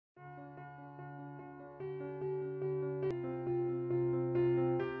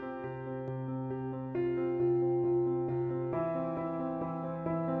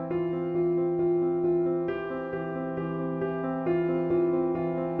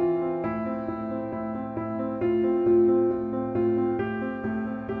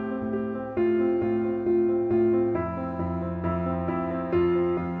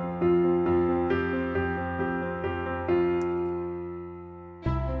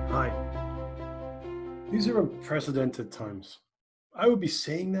Hi. These are unprecedented times. I would be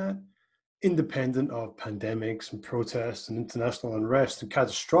saying that independent of pandemics and protests and international unrest and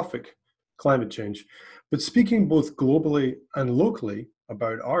catastrophic climate change. But speaking both globally and locally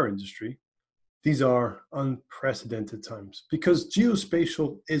about our industry, these are unprecedented times because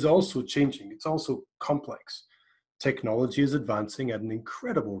geospatial is also changing. It's also complex. Technology is advancing at an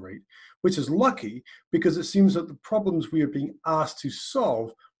incredible rate, which is lucky because it seems that the problems we are being asked to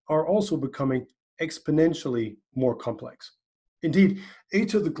solve are also becoming exponentially more complex. Indeed,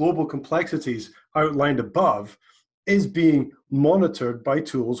 each of the global complexities outlined above is being monitored by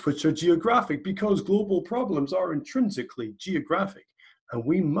tools which are geographic because global problems are intrinsically geographic and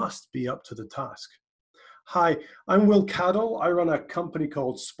we must be up to the task. Hi, I'm Will Cadell. I run a company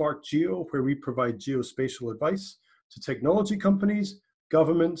called Spark Geo where we provide geospatial advice to technology companies,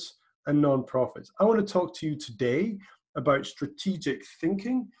 governments, and nonprofits. I want to talk to you today about strategic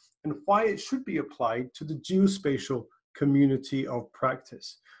thinking and why it should be applied to the geospatial community of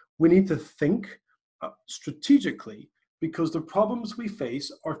practice. We need to think strategically because the problems we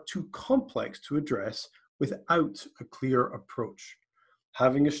face are too complex to address without a clear approach.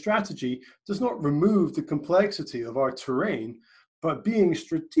 Having a strategy does not remove the complexity of our terrain, but being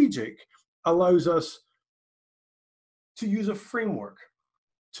strategic allows us to use a framework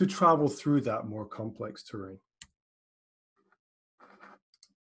to travel through that more complex terrain.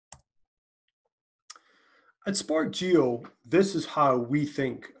 At Spark Geo, this is how we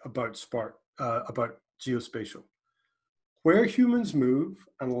think about about geospatial. Where humans move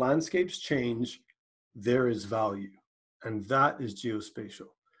and landscapes change, there is value, and that is geospatial.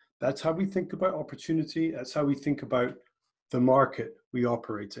 That's how we think about opportunity. That's how we think about the market we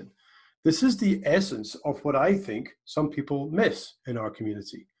operate in. This is the essence of what I think some people miss in our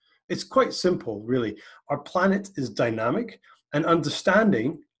community. It's quite simple, really. Our planet is dynamic, and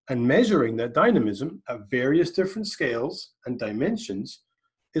understanding and measuring that dynamism at various different scales and dimensions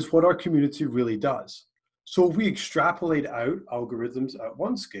is what our community really does. So if we extrapolate out algorithms at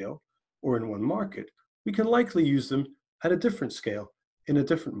one scale or in one market, we can likely use them at a different scale in a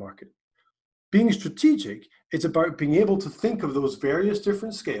different market. Being strategic is about being able to think of those various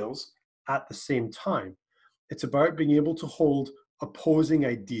different scales at the same time. It's about being able to hold opposing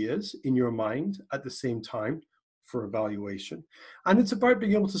ideas in your mind at the same time for evaluation. And it's about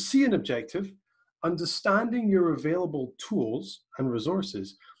being able to see an objective, understanding your available tools and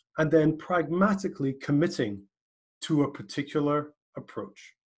resources, and then pragmatically committing to a particular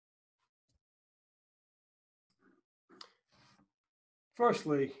approach.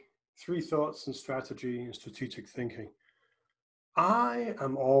 Firstly, 3 thoughts on strategy and strategic thinking. I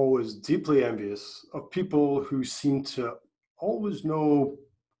am always deeply envious of people who seem to always know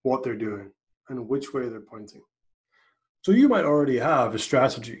what they're doing and which way they're pointing. So you might already have a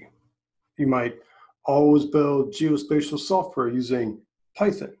strategy. You might always build geospatial software using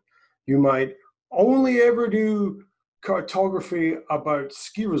Python. You might only ever do cartography about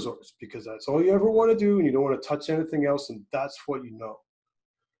ski resorts because that's all you ever want to do and you don't want to touch anything else and that's what you know.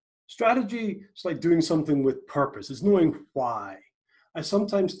 Strategy is like doing something with purpose. It's knowing why. I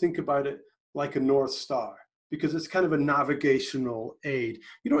sometimes think about it like a North Star because it's kind of a navigational aid.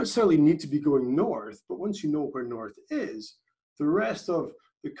 You don't necessarily need to be going north, but once you know where north is, the rest of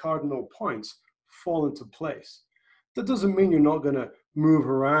the cardinal points fall into place. That doesn't mean you're not going to move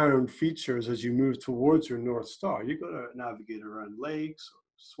around features as you move towards your North Star. You've got to navigate around lakes or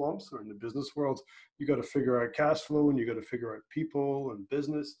swamps, or in the business world, you got to figure out cash flow and you got to figure out people and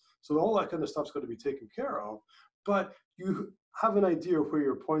business. So all that kind of stuff's got to be taken care of, but you have an idea of where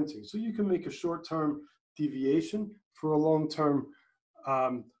you're pointing. So you can make a short-term deviation for a long-term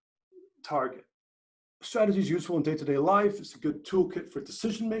target. Strategy is useful in day-to-day life. It's a good toolkit for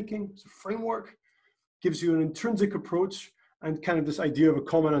decision-making. It's a framework, gives you an intrinsic approach and kind of this idea of a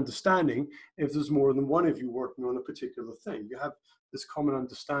common understanding if there's more than one of you working on a particular thing. You have this common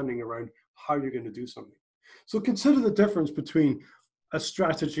understanding around how you're going to do something. So consider the difference between a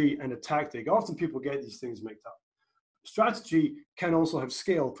strategy and a tactic. Often people get these things mixed up. Strategy can also have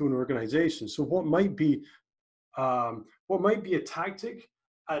scale through an organization. So what might be a tactic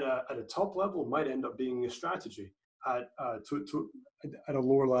at a top level might end up being a strategy at a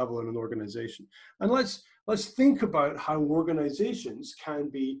lower level in an organization. And let's think about how organizations can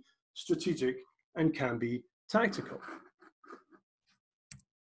be strategic and can be tactical.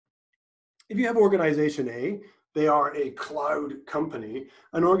 If you have organization A, they are a cloud company,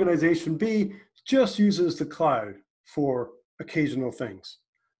 and organization B just uses the cloud for occasional things.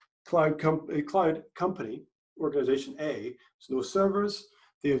 Cloud company, organization A, there's no servers,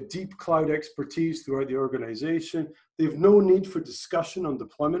 They have deep cloud expertise throughout the organization. They have no need for discussion on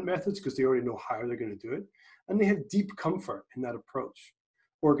deployment methods because they already know how they're going to do it. And they have deep comfort in that approach.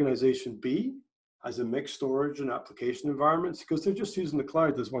 Organization B has a mixed storage and application environments because they're just using the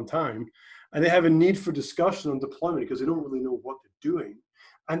cloud this one time. And they have a need for discussion on deployment because they don't really know what they're doing.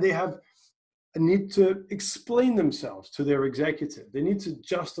 And they have a need to explain themselves to their executive. They need to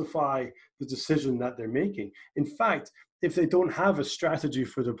justify the decision that they're making. In fact, if they don't have a strategy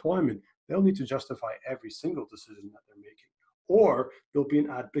for deployment, they'll need to justify every single decision that they're making. Or there'll be an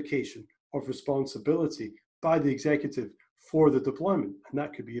abdication of responsibility by the executive for the deployment, and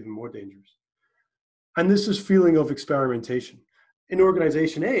that could be even more dangerous. And this is feeling of experimentation. In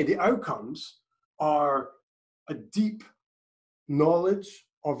organization A, the outcomes are a deep knowledge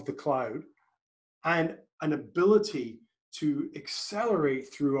of the cloud and an ability to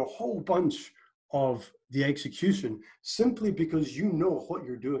accelerate through a whole bunch of the execution simply because you know what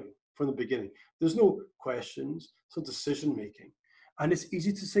you're doing from the beginning. There's no questions, so decision making. And it's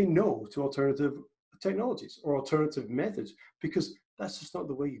easy to say no to alternative technologies or alternative methods because that's just not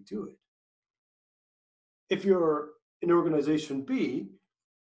the way you do it. If you're in organization B,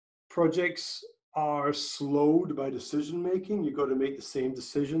 projects are slowed by decision making. You've got to make the same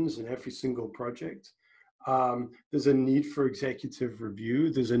decisions in every single project. There's a need for executive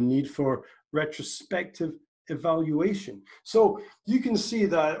review. There's a need for retrospective evaluation. So you can see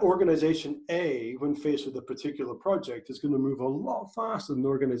that organization A, when faced with a particular project, is going to move a lot faster than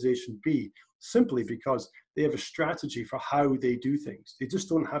organization B, simply because they have a strategy for how they do things. They just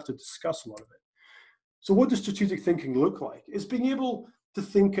don't have to discuss a lot of it. So what does strategic thinking look like? It's being able to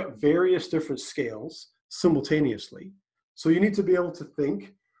think at various different scales simultaneously. So you need to be able to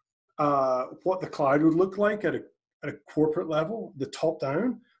think what the cloud would look like at a corporate level, the top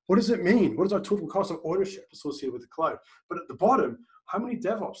down. What does it mean? What is our total cost of ownership associated with the cloud? But at the bottom, how many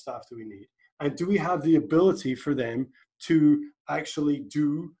DevOps staff do we need? And do we have the ability for them to actually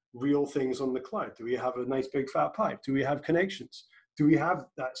do real things on the cloud? Do we have a nice big fat pipe? Do we have connections? Do we have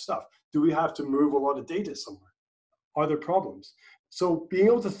that stuff? Do we have to move a lot of data somewhere? Are there problems? So being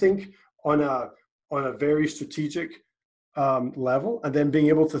able to think on a very strategic level, and then being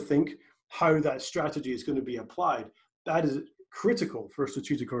able to think how that strategy is going to be applied, that is critical for a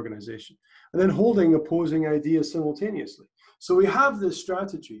strategic organization. And then holding opposing ideas simultaneously. So we have this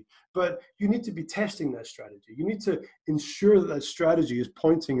strategy, but you need to be testing that strategy. You need to ensure that that strategy is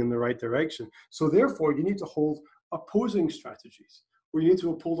pointing in the right direction. So therefore, you need to hold opposing strategies, where you need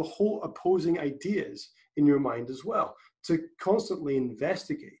to uphold the whole opposing ideas in your mind as well, to constantly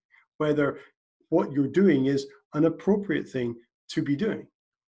investigate whether what you're doing is an appropriate thing to be doing.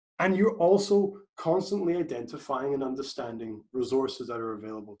 And you're also constantly identifying and understanding resources that are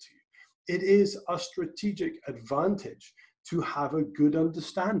available to you. It is a strategic advantage to have a good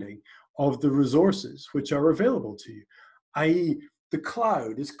understanding of the resources which are available to you, i.e., the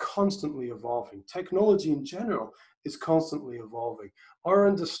cloud is constantly evolving. Technology in general is constantly evolving. Our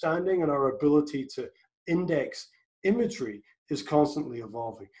understanding and our ability to index imagery is constantly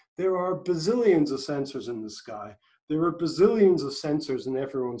evolving. There are bazillions of sensors in the sky. There are bazillions of sensors in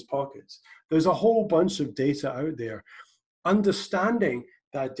everyone's pockets. There's a whole bunch of data out there. Understanding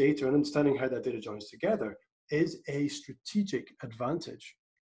that data and understanding how that data joins together is a strategic advantage.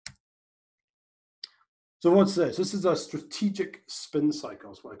 So what's this? This is a strategic spin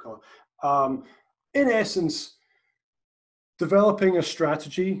cycle, is what I call it. In essence, developing a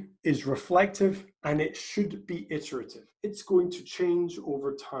strategy is reflective and it should be iterative. It's going to change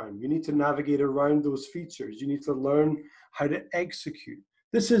over time. You need to navigate around those features. You need to learn how to execute.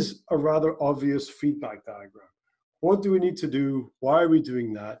 This is a rather obvious feedback diagram. What do we need to do? Why are we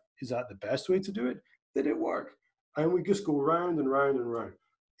doing that? Is that the best way to do it? Did it work? And we just go round and round and round.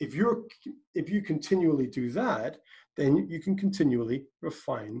 If you continually do that, then you can continually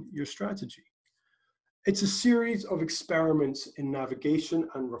refine your strategy. It's a series of experiments in navigation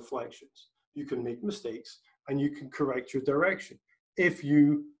and reflections. You can make mistakes and you can correct your direction if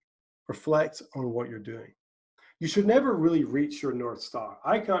you reflect on what you're doing. You should never really reach your North Star.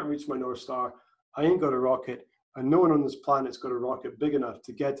 I can't reach my North Star. I ain't got a rocket, and no one on this planet's got a rocket big enough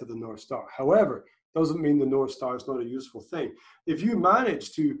to get to the North Star. However, doesn't mean the North Star is not a useful thing. If you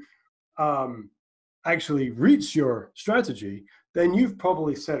manage to actually reach your strategy, then you've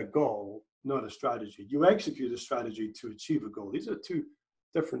probably set a goal, not a strategy. You execute a strategy to achieve a goal. These are two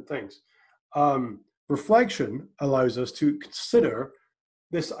different things. Reflection allows us to consider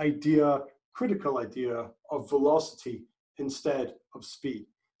this idea, critical idea of velocity instead of speed.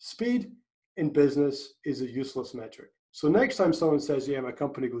 Speed in business is a useless metric. So next time someone says, yeah, my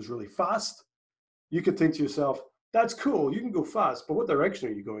company goes really fast, you could think to yourself, That's cool. You can go fast, but what direction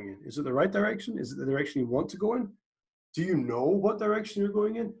are you going in? Is it the right direction? Is it the direction you want to go in? Do you know what direction you're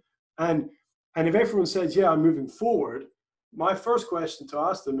going in? And if everyone says, yeah, I'm moving forward, my first question to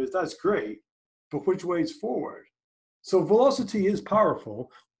ask them is, that's great, but which way is forward? So velocity is powerful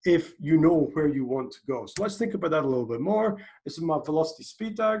if you know where you want to go. So let's think about that a little bit more. This is my velocity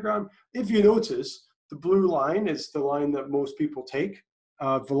speed diagram. If you notice, the blue line is the line that most people take.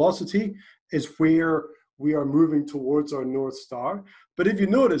 Velocity is where we are moving towards our North Star. But if you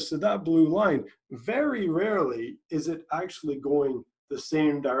notice that blue line, very rarely is it actually going the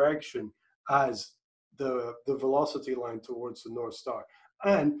same direction as the velocity line towards the North Star.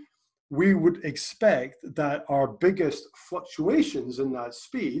 And we would expect that our biggest fluctuations in that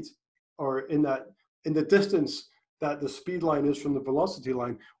speed, or in the distance that the speed line is from the velocity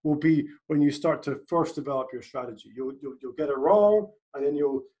line, will be when you start to first develop your strategy. You'll get it wrong, and then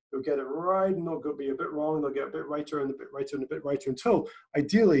you'll get it right, and they'll be a bit wrong, and they'll get a bit righter, and a bit righter, and a bit righter, until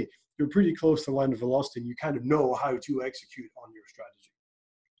ideally you're pretty close to the line of velocity, and you kind of know how to execute on your strategy.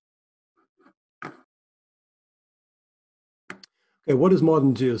 Okay, what is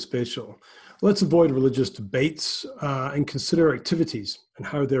modern geospatial? Let's avoid religious debates and consider activities and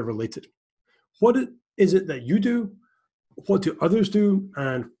how they're related. What is it that you do? What do others do,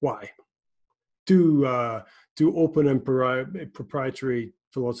 and why? Do open and proprietary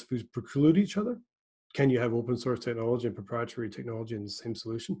philosophies preclude each other? Can you have open source technology and proprietary technology in the same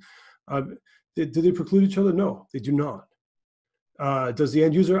solution? Do they preclude each other? No, they do not. Does the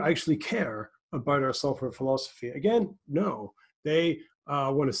end user actually care about our software philosophy? Again, no. They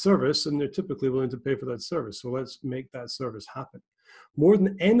want a service, and they're typically willing to pay for that service. So let's make that service happen. More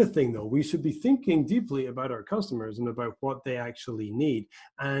than anything, though, we should be thinking deeply about our customers and about what they actually need,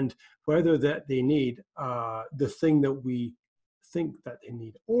 and whether that they need the thing that we think that they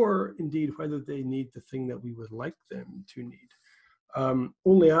need, or indeed whether they need the thing that we would like them to need.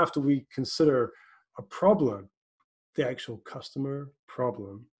 Only after we consider a problem, the actual customer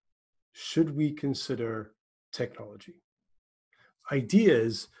problem, should we consider technology.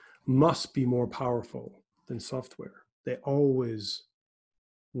 Ideas must be more powerful than software. They always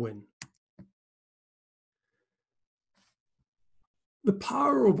win. The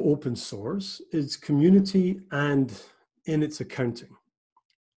power of open source is community and in its accounting.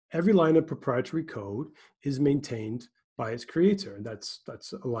 Every line of proprietary code is maintained by its creator, and that's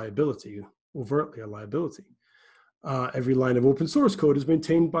a liability, overtly a liability. Every line of open source code is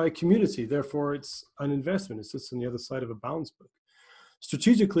maintained by a community, therefore it's an investment. It sits on the other side of a balance book.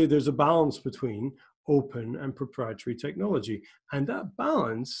 Strategically, there's a balance between open and proprietary technology, and that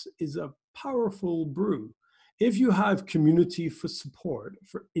balance is a powerful brew. If you have community for support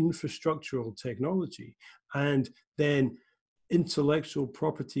for infrastructural technology, and then intellectual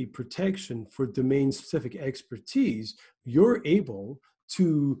property protection for domain-specific expertise, you're able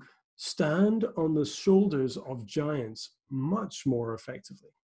to stand on the shoulders of giants much more effectively.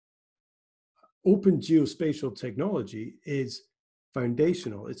 Open geospatial technology is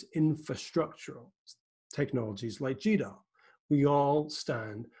foundational, it's infrastructural. Technologies like GDAL, we all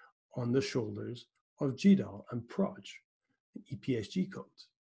stand on the shoulders of GDAL and PROJ, EPSG codes.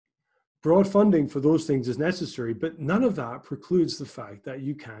 Broad funding for those things is necessary, but none of that precludes the fact that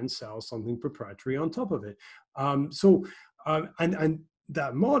you can sell something proprietary on top of it. And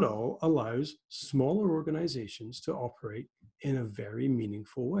that model allows smaller organizations to operate in a very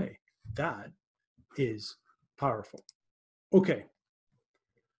meaningful way. That is powerful. Okay.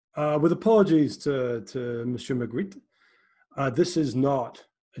 With apologies to Monsieur Magritte, this is not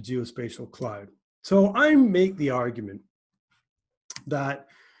a geospatial cloud. So I make the argument that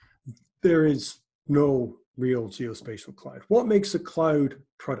there is no real geospatial cloud. What makes a cloud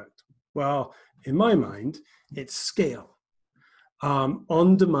product? Well, in my mind, it's scale.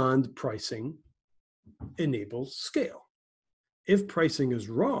 On-demand pricing enables scale. If pricing is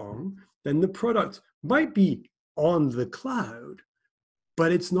wrong, then the product might be on the cloud,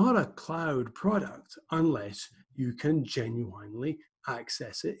 but it's not a cloud product unless you can genuinely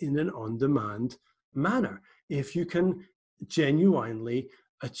access it in an on-demand manner. If you can genuinely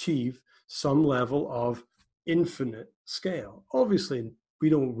achieve some level of infinite scale. Obviously, we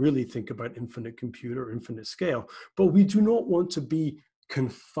don't really think about infinite compute or infinite scale, but we do not want to be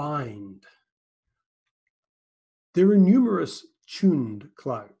confined. There are numerous tuned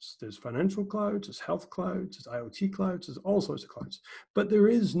clouds. There's financial clouds, there's health clouds, there's IoT clouds, there's all sorts of clouds, but there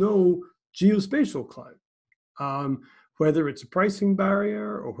is no geospatial cloud. Whether it's a pricing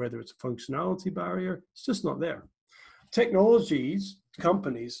barrier or whether it's a functionality barrier, it's just not there. Technologies,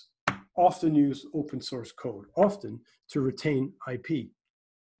 companies often use open source code, often to retain IP.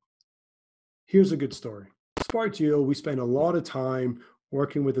 Here's a good story. Spark Geo, we spend a lot of time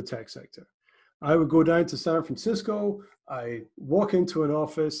working with the tech sector. I would go down to San Francisco, I walk into an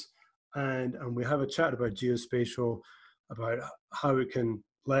office, and we have a chat about geospatial, about how it can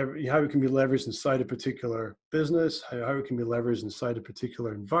be leveraged inside a particular business, how it can be leveraged inside a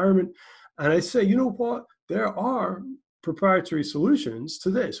particular environment. And I say, you know what? There are proprietary solutions to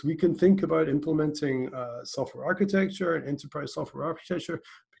this. We can think about implementing software architecture and enterprise software architecture.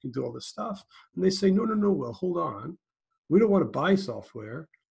 We can do all this stuff. And they say, no, no, no, well, hold on. We don't want to buy software.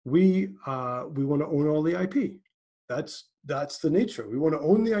 We want to own all the IP. That's the nature. We want to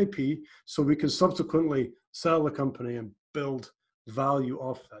own the IP so we can subsequently sell the company and build value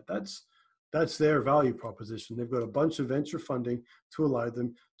off that. That's their value proposition. They've got a bunch of venture funding to allow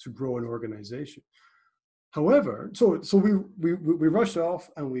them to grow an organization. However, so we rush off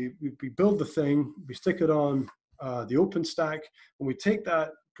and we build the thing, we stick it on the OpenStack, and we take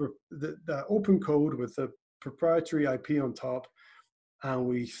that open code with the proprietary IP on top, and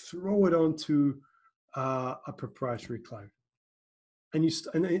we throw it onto a proprietary cloud. And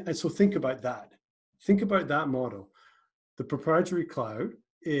so think about that. Think about that model. The proprietary cloud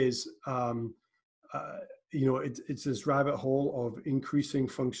is it's this rabbit hole of increasing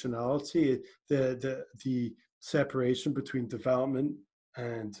functionality. The separation between development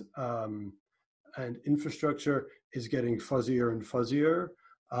and infrastructure is getting fuzzier and fuzzier.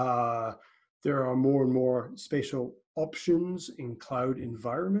 There are more and more spatial options in cloud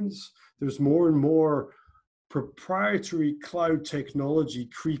environments. There's more and more proprietary cloud technology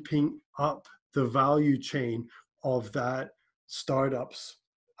creeping up the value chain of that startup's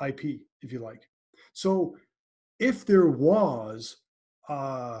IP, if you like. So if there was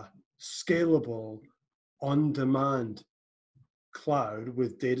a scalable, on-demand cloud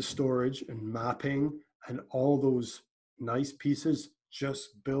with data storage and mapping and all those nice pieces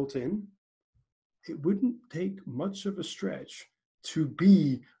just built in, it wouldn't take much of a stretch to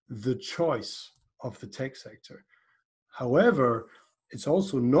be the choice of the tech sector. However, it's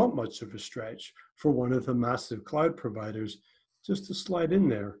also not much of a stretch for one of the massive cloud providers just to slide in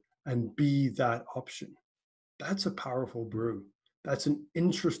there and be that option. That's a powerful brew. That's an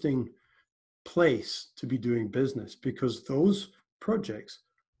interesting place to be doing business because those projects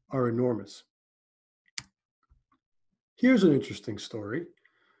are enormous. Here's an interesting story.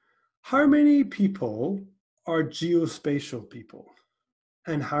 How many people are geospatial people?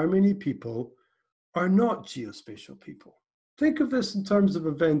 And how many people are not geospatial people? Think of this in terms of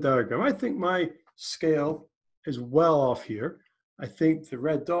a Venn diagram. I think my scale is well off here. I think the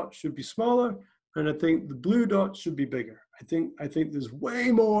red dot should be smaller, and I think the blue dot should be bigger. I think there's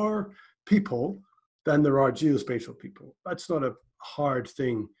way more people than there are geospatial people. That's not a hard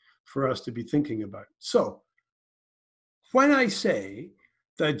thing for us to be thinking about. So when I say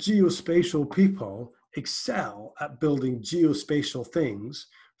that geospatial people excel at building geospatial things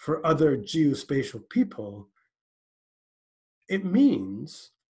for other geospatial people, it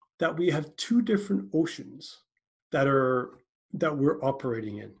means that we have two different oceans that we're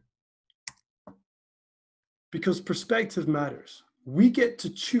operating in. Because perspective matters. We get to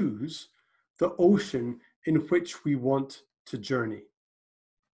choose the ocean in which we want to journey.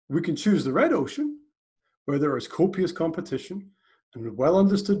 We can choose the red ocean, where there is copious competition and well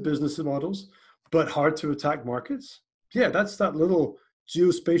understood business models, but hard to attack markets. Yeah, that's that little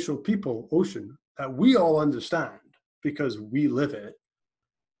geospatial people ocean that we all understand because we live it.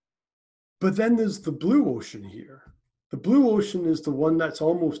 But then there's the blue ocean here. The blue ocean is the one that's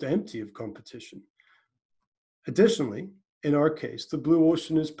almost empty of competition. Additionally, in our case, the blue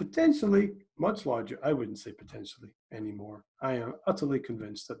ocean is potentially much larger. I wouldn't say potentially anymore. I am utterly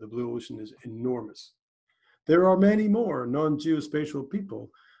convinced that the blue ocean is enormous. There are many more non-geospatial people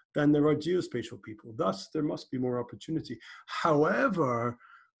than there are geospatial people. Thus, there must be more opportunity. However,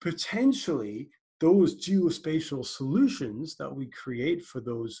 potentially, those geospatial solutions that we create for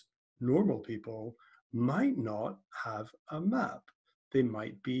those normal people might not have a map. They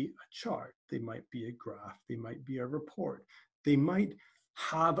might be a chart, they might be a graph, they might be a report. They might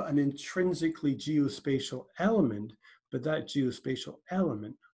have an intrinsically geospatial element, but that geospatial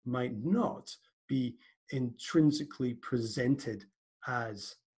element might not be intrinsically presented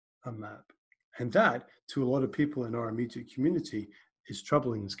as a map. And that, to a lot of people in our immediate community, is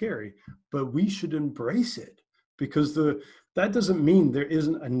troubling and scary, but we should embrace it because that doesn't mean there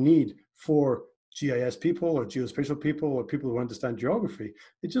isn't a need for GIS people or geospatial people or people who understand geography.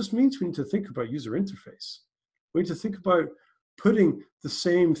 It just means we need to think about user interface. We need to think about putting the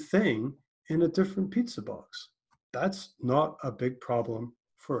same thing in a different pizza box. That's not a big problem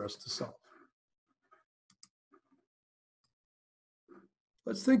for us to solve.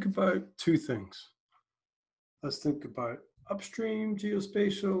 Let's think about two things. Let's think about upstream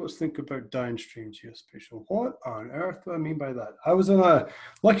geospatial. Let's think about downstream geospatial. What on earth do I mean by that? I was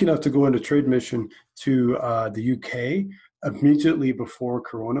lucky enough to go on a trade mission to the UK immediately before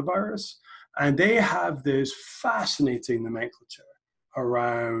coronavirus. And they have this fascinating nomenclature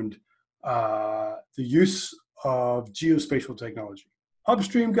around the use of geospatial technology.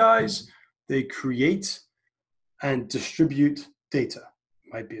 Upstream guys, they create and distribute data.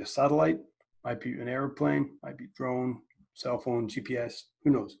 Might be a satellite, might be an airplane, might be drone, cell phone, GPS,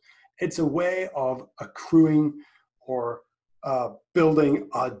 who knows? It's a way of accruing or building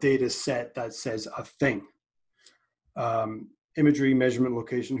a data set that says a thing. Imagery, measurement,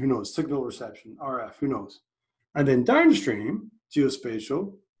 location, who knows? Signal reception, RF, who knows? And then downstream,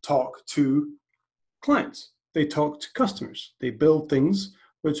 geospatial, talk to clients. They talk to customers. They build things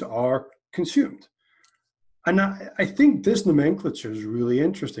which are consumed. And I think this nomenclature is really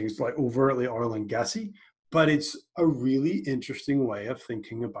interesting. It's like overtly oil and gassy, but it's a really interesting way of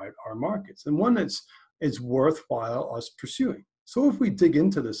thinking about our markets and one that's it's worthwhile us pursuing. So if we dig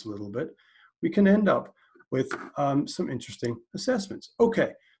into this a little bit, we can end up with some interesting assessments.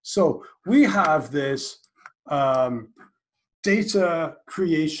 Okay, so we have this data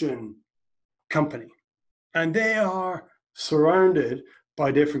creation company, and they are surrounded by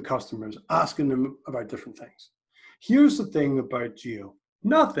different customers, asking them about different things. Here's the thing about geo.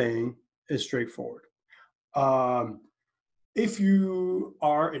 Nothing is straightforward. If you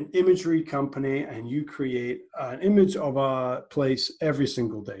are an imagery company and you create an image of a place every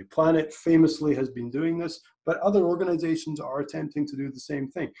single day, Planet famously has been doing this, but other organizations are attempting to do the same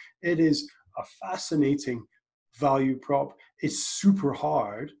thing. It is a fascinating value prop. It's super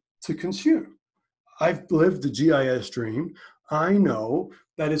hard to consume. I've lived the GIS dream. I know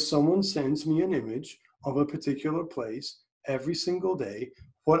that if someone sends me an image of a particular place every single day,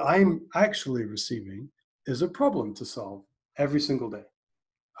 what I'm actually receiving is a problem to solve every single day.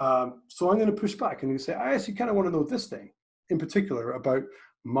 So I'm going to push back and say, I actually kind of want to know this thing in particular about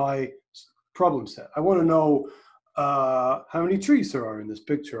my problem set. I want to know how many trees there are in this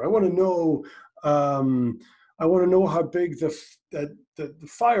picture. I want to know how big the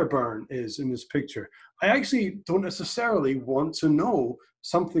fire burn is in this picture. I actually don't necessarily want to know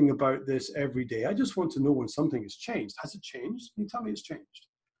something about this every day. I just want to know when something has changed. Has it changed? Can you tell me it's changed?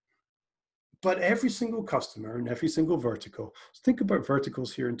 But every single customer and every single vertical, think about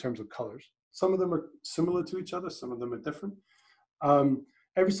verticals here in terms of colors. Some of them are similar to each other, some of them are different.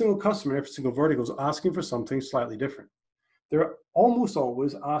 Every single customer, every single vertical is asking for something slightly different. They're almost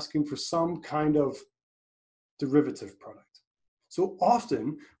always asking for some kind of derivative product. So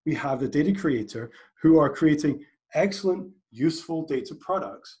often we have the data creator who are creating excellent, useful data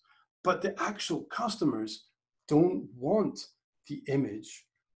products, but the actual customers don't want the image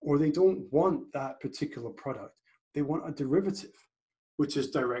or they don't want that particular product. They want a derivative, which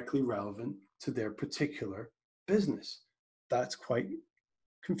is directly relevant to their particular business. That's quite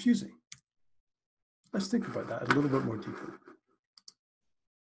confusing. Let's think about that a little bit more deeply.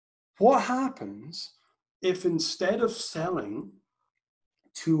 What happens if instead of selling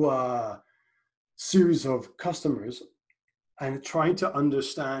to a series of customers and trying to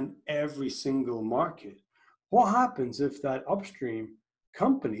understand every single market, what happens if that upstream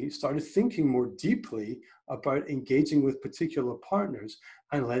company started thinking more deeply about engaging with particular partners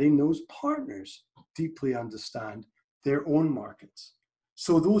and letting those partners deeply understand their own markets?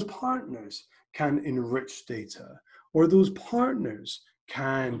 So those partners can enrich data, or those partners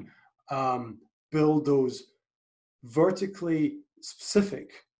can build those vertically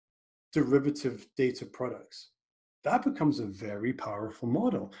specific derivative data products. That becomes a very powerful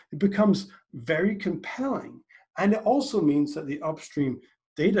model. It becomes very compelling. And it also means that the upstream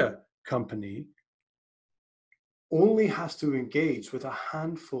data company only has to engage with a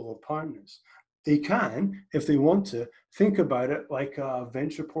handful of partners. They can, if they want to, think about it like a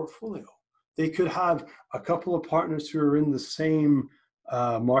venture portfolio. They could have a couple of partners who are in the same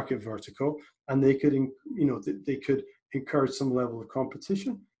market vertical, and they could, they could encourage some level of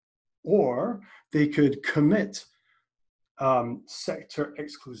competition, or they could commit sector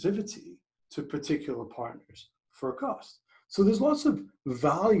exclusivity to particular partners for a cost. So there's lots of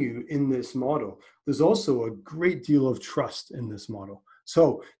value in this model. There's also a great deal of trust in this model.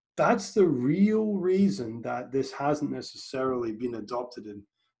 So that's the real reason that this hasn't necessarily been adopted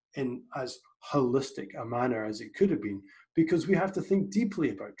in as holistic a manner as it could have been, because we have to think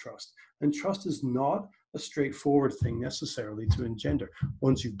deeply about trust. And trust is not a straightforward thing necessarily to engender.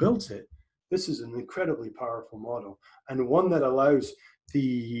 Once you've built it, this is an incredibly powerful model, and one that allows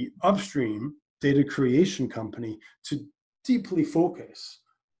the upstream data creation company to deeply focus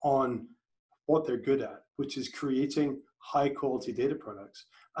on what they're good at, which is creating high quality data products,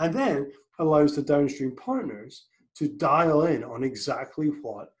 and then allows the downstream partners to dial in on exactly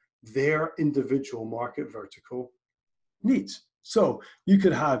what their individual market vertical needs. So you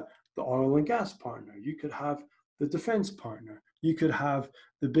could have the oil and gas partner, you could have the defense partner, you could have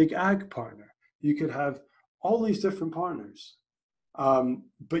the big ag partner, you could have all these different partners,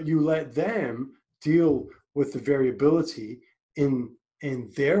 but you let them deal with the variability in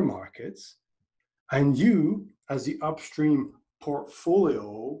their markets, and you, as the upstream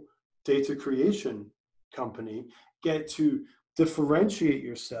portfolio data creation company, get to differentiate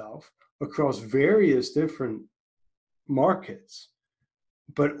yourself across various different markets,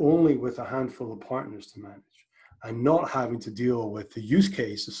 but only with a handful of partners to manage, and not having to deal with the use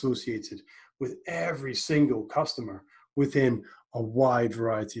case associated with every single customer within a wide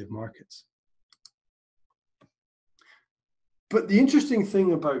variety of markets. But the interesting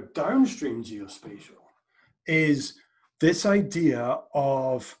thing about downstream geospatial is this idea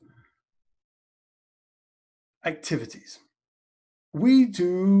of activities. We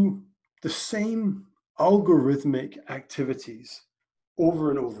do the same algorithmic activities over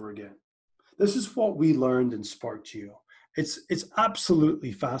and over again. This is what we learned in Spark Geo. It's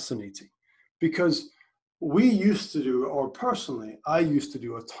absolutely fascinating, because we used to do, or personally, I used to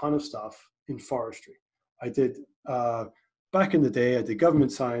do a ton of stuff in forestry. I did, back in the day, I did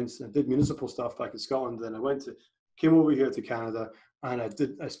government science, I did municipal stuff back in Scotland, then I came over here to Canada, and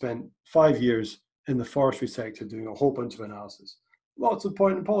I spent 5 years in the forestry sector doing a whole bunch of analysis. Lots of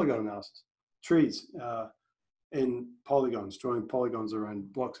point and polygon analysis, trees in polygons, drawing polygons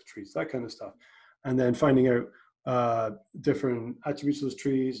around blocks of trees, that kind of stuff. And then finding out different attributes of those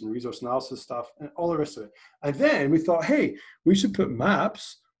trees and resource analysis stuff and all the rest of it. And then we thought, hey, we should put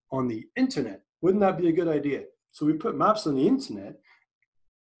maps on the internet. Wouldn't that be a good idea? So we put maps on the internet,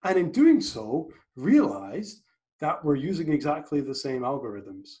 and in doing so, realized that we're using exactly the same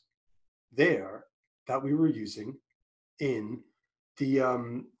algorithms there that we were using in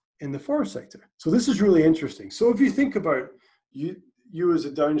the forest sector. So this is really interesting. So if you think about you as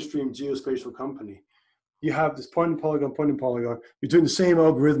a downstream geospatial company, you have this point and polygon, you're doing the same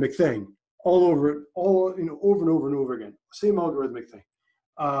algorithmic thing all over, over and over and over again, same algorithmic thing.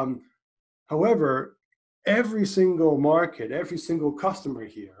 However, every single market, every single customer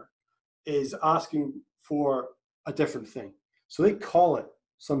here is asking for a different thing. So they call it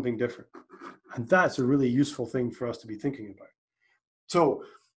something different. And that's a really useful thing for us to be thinking about. So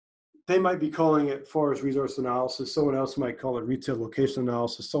they might be calling it forest resource analysis. Someone else might call it retail location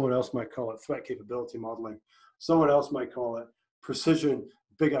analysis. Someone else might call it threat capability modeling. Someone else might call it precision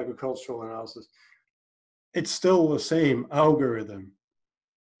big agricultural analysis. It's still the same algorithm,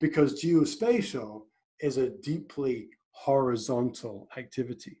 because geospatial is a deeply horizontal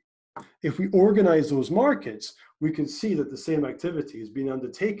activity. If we organize those markets, we can see that the same activity is being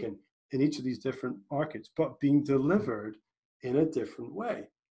undertaken in each of these different markets, but being delivered in a different way.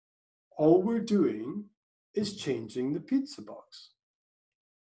 All we're doing is changing the pizza box.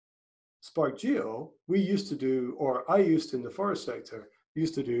 Spark Geo, we used to do, or I used to in the forest sector,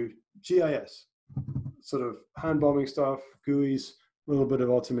 used to do GIS, sort of hand bombing stuff, GUIs, a little bit of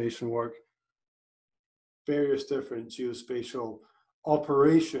automation work, various different geospatial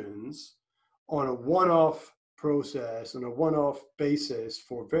operations on a one-off process, on a one-off basis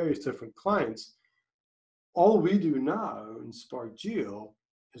for various different clients. All we do now in Spark Geo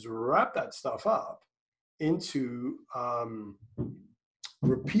is wrap that stuff up into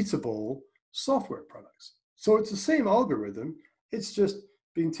repeatable software products. So it's the same algorithm, it's just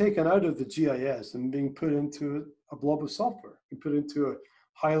being taken out of the GIS and being put into a blob of software, and put into a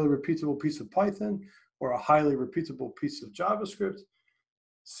highly repeatable piece of Python or a highly repeatable piece of JavaScript.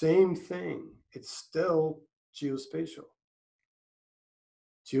 Same thing, it's still geospatial.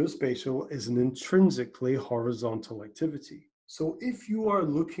 Geospatial is an intrinsically horizontal activity. So if you are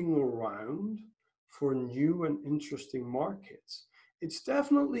looking around for new and interesting markets, it's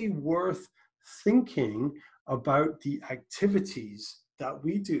definitely worth thinking about the activities that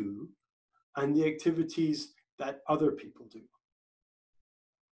we do and the activities that other people do.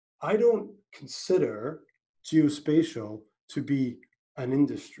 I don't consider geospatial to be an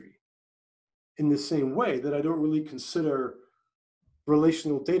industry, in the same way that I don't really consider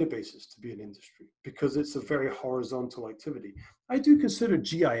relational databases to be an industry, because it's a very horizontal activity. I do consider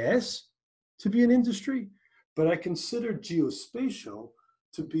GIS to be an industry, but I consider geospatial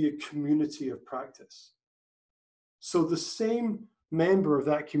to be a community of practice. So the same member of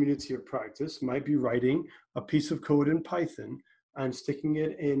that community of practice might be writing a piece of code in Python and sticking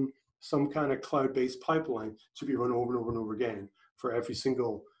it in some kind of cloud-based pipeline to be run over and over and over again for every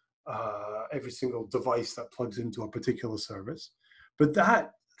single every single device that plugs into a particular service. But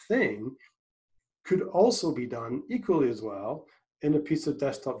that thing could also be done equally as well in a piece of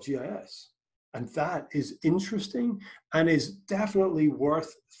desktop GIS. And that is interesting and is definitely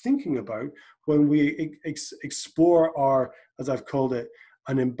worth thinking about when we explore our, as I've called it,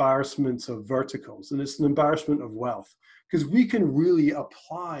 an embarrassment of verticals. And it's an embarrassment of wealth, because we can really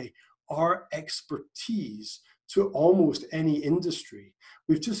apply our expertise to almost any industry.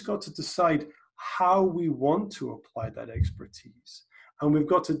 We've just got to decide how we want to apply that expertise. And we've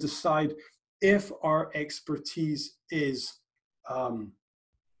got to decide if our expertise is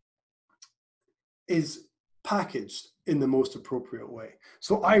packaged in the most appropriate way.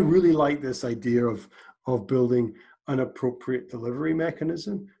 So I really like this idea of building an appropriate delivery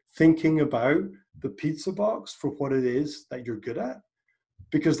mechanism, thinking about the pizza box for what it is that you're good at,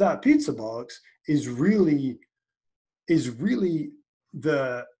 because that pizza box is really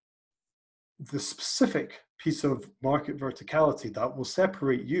the specific piece of market verticality that will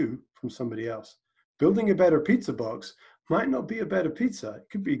separate you from somebody else. Building a better pizza box might not be a better pizza. It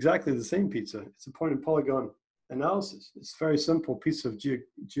could be exactly the same pizza. It's a point and polygon analysis. It's a very simple piece of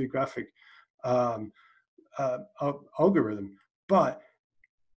geographic algorithm, but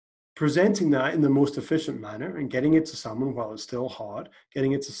presenting that in the most efficient manner and getting it to someone while it's still hot,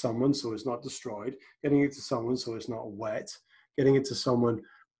 getting it to someone so it's not destroyed, getting it to someone so it's not wet, getting it to someone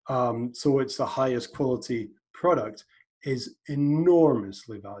so it's the highest quality product is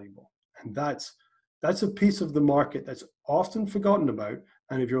enormously valuable. And that's a piece of the market that's often forgotten about.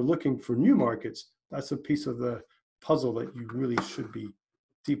 And if you're looking for new markets, that's a piece of the puzzle that you really should be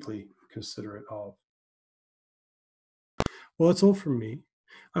deeply considerate of. Well, that's all from me.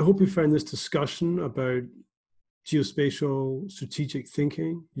 I hope you found this discussion about geospatial strategic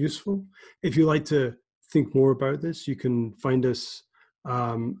thinking useful. If you'd like to think more about this, you can find us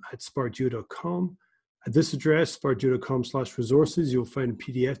at sparkgeo.com. At this address, sparkgeo.com/resources, you'll find a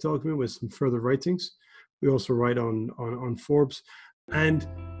PDF document with some further writings. We also write on Forbes, and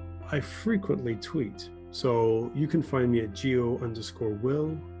I frequently tweet. So you can find me at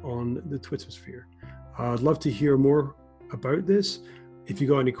geo_will on the Twitter sphere. I'd love to hear more about this. If you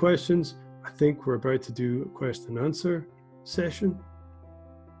got any questions, I think we're about to do a question and answer session.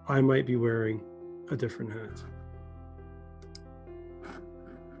 I might be wearing a different hat.